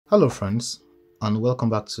Hello friends, and welcome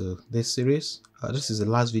back to this series. This is the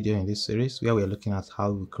last video in this series where we are looking at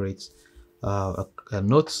how we create a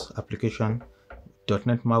notes application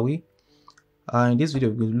 .NET MAUI. In this video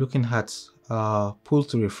we'll be looking at pull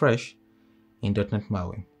to refresh in .NET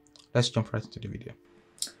MAUI. Let's jump right into the video.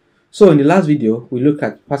 So in the last video we looked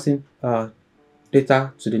at passing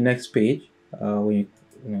data to the next page. When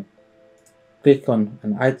you click on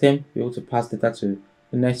an item, you're able to pass data to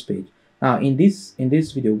the next page. Now in this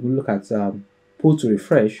video we'll look at pull to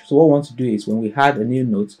refresh. So what we want to do is when we add a new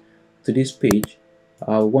note to this page,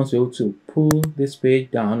 we want to be able to pull this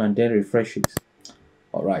page down and then refresh it.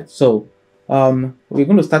 Alright, so we're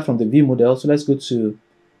going to start from the view model. So let's go to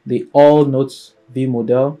the all notes view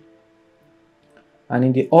model, and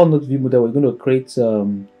in the all notes view model we're going to create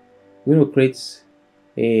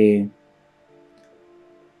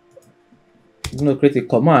a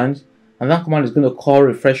command, and that command is going to call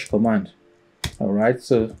refresh command. All right,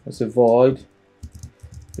 so let's void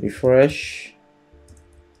refresh,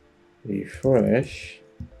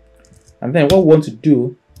 and then what we want to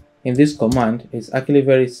do in this command is actually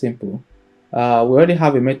very simple. We already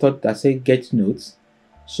have a method that says get notes,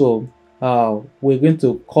 so we're going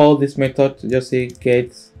to call this method to just say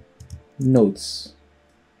get notes,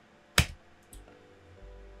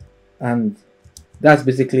 and that's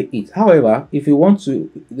basically it. However, if you want to,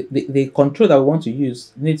 the control that we want to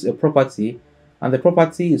use needs a property, and the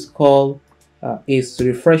property is called is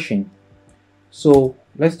refreshing. So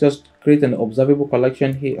let's just create an observable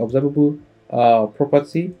collection here, observable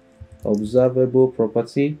property, observable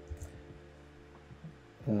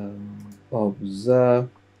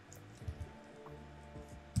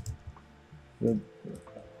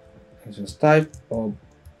let's just type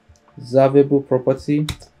observable property.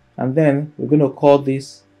 And then we're going to call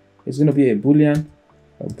this, it's going to be a boolean,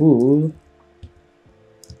 a bool,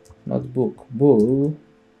 not book, bool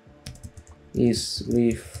is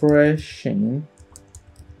refreshing,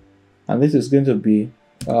 and this is going to be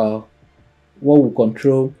what will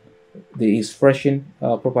control the is refreshing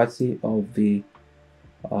property of the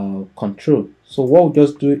control. So what we'll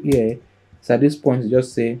just do here is at this point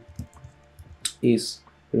just say is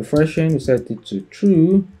refreshing, we set it to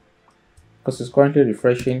true because it's currently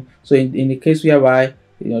refreshing. So in the case whereby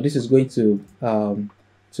this is going to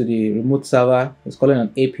the remote server, it's calling an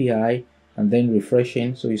API and then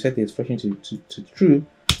refreshing. So you set the refreshing to true,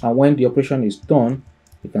 and when the operation is done,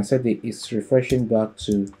 you can set the is refreshing back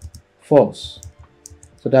to false.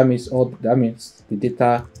 So that means the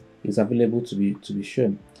data is available to be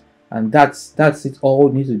shown, and that's it. All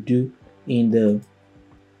we need to do in the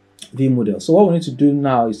view model. So what we need to do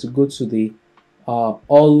now is to go to the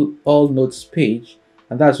all notes page,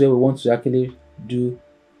 and that's where we want to actually do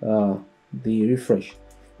the refresh.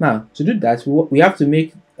 Now to do that, we have to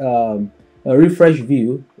make a refresh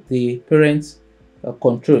view the parent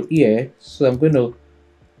control here. So I'm going to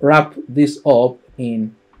wrap this up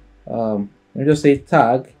in let me just say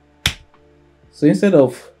tag. So instead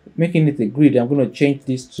of making it a grid, I'm going to change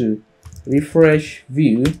this to refresh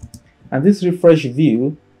view, and this refresh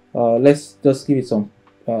view, let's just give it some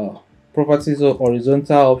properties. Of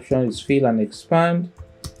horizontal option is fill and expand,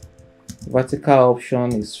 vertical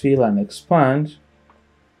option is fill and expand,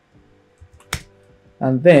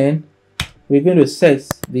 and then we're going to set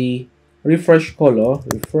the refresh color.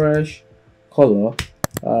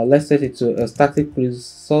 Let's set it to a static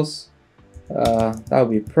resource. That will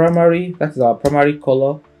be primary. That is our primary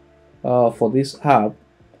color for this app,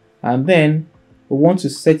 and then we want to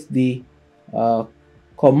set the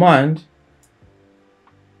command.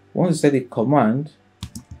 We want to set the command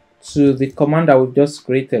to the command that we've just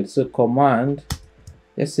created. So command,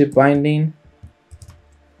 let's say binding,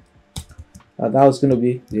 that was going to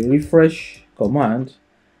be the refresh command,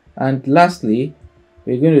 and lastly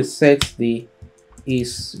we're going to set the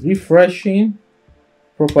is refreshing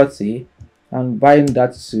property and bind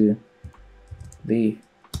that to the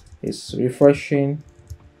is refreshing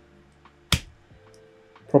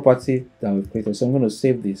property that we've created. So I'm going to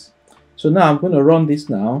save this. So now I'm going to run this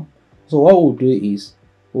now. So what we'll do is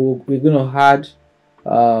we're going to add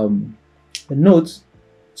a note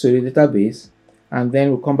to the database, and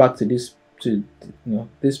then we'll come back to this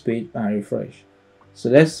this page and refresh. So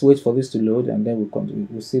let's wait for this to load, and then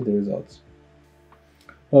we'll see the results.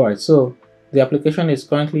 All right, so the application is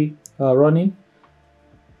currently running,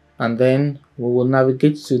 and then we will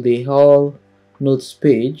navigate to the all notes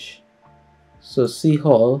page. So see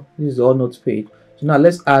all, this is the all notes page. So now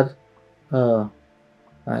let's add a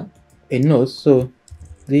note. So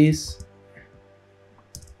this,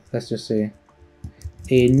 let's just say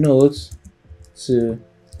a note to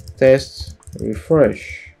test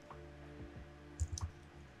refresh.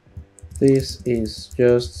 This is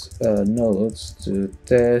just notes to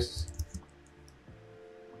test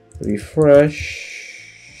refreshing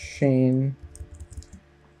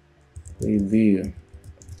review,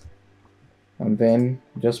 and then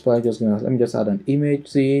let me just add an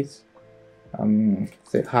image to it.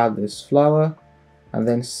 Say add this flower and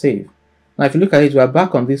then save. Now if you look at it, we are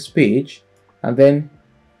back on this page, and then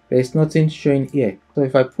there's nothing showing here. So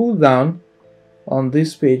if I pull down on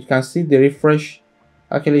this page, you can see the refresh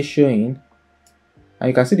actually showing, and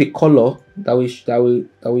you can see the color that we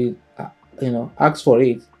ask for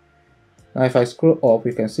it. Now if I scroll up,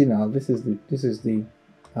 you can see now this is the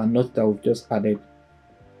note that we've just added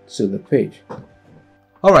to the page.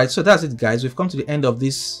 Alright, so that's it guys. We've come to the end of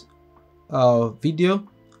this video.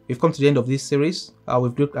 We've come to the end of this series.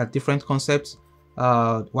 We've looked at different concepts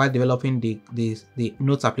while developing the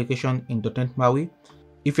notes application in .NET MAUI.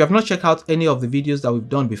 If you have not checked out any of the videos that we've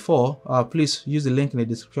done before, please use the link in the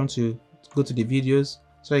description to go to the videos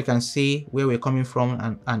so you can see where we're coming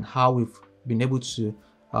from and how we've been able to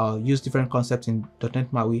use different concepts in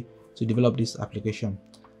 .NET MAUI to develop this application.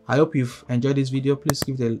 I hope you've enjoyed this video. Please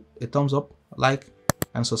give it a thumbs up, like,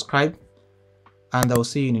 and subscribe, and I will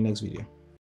see you in the next video.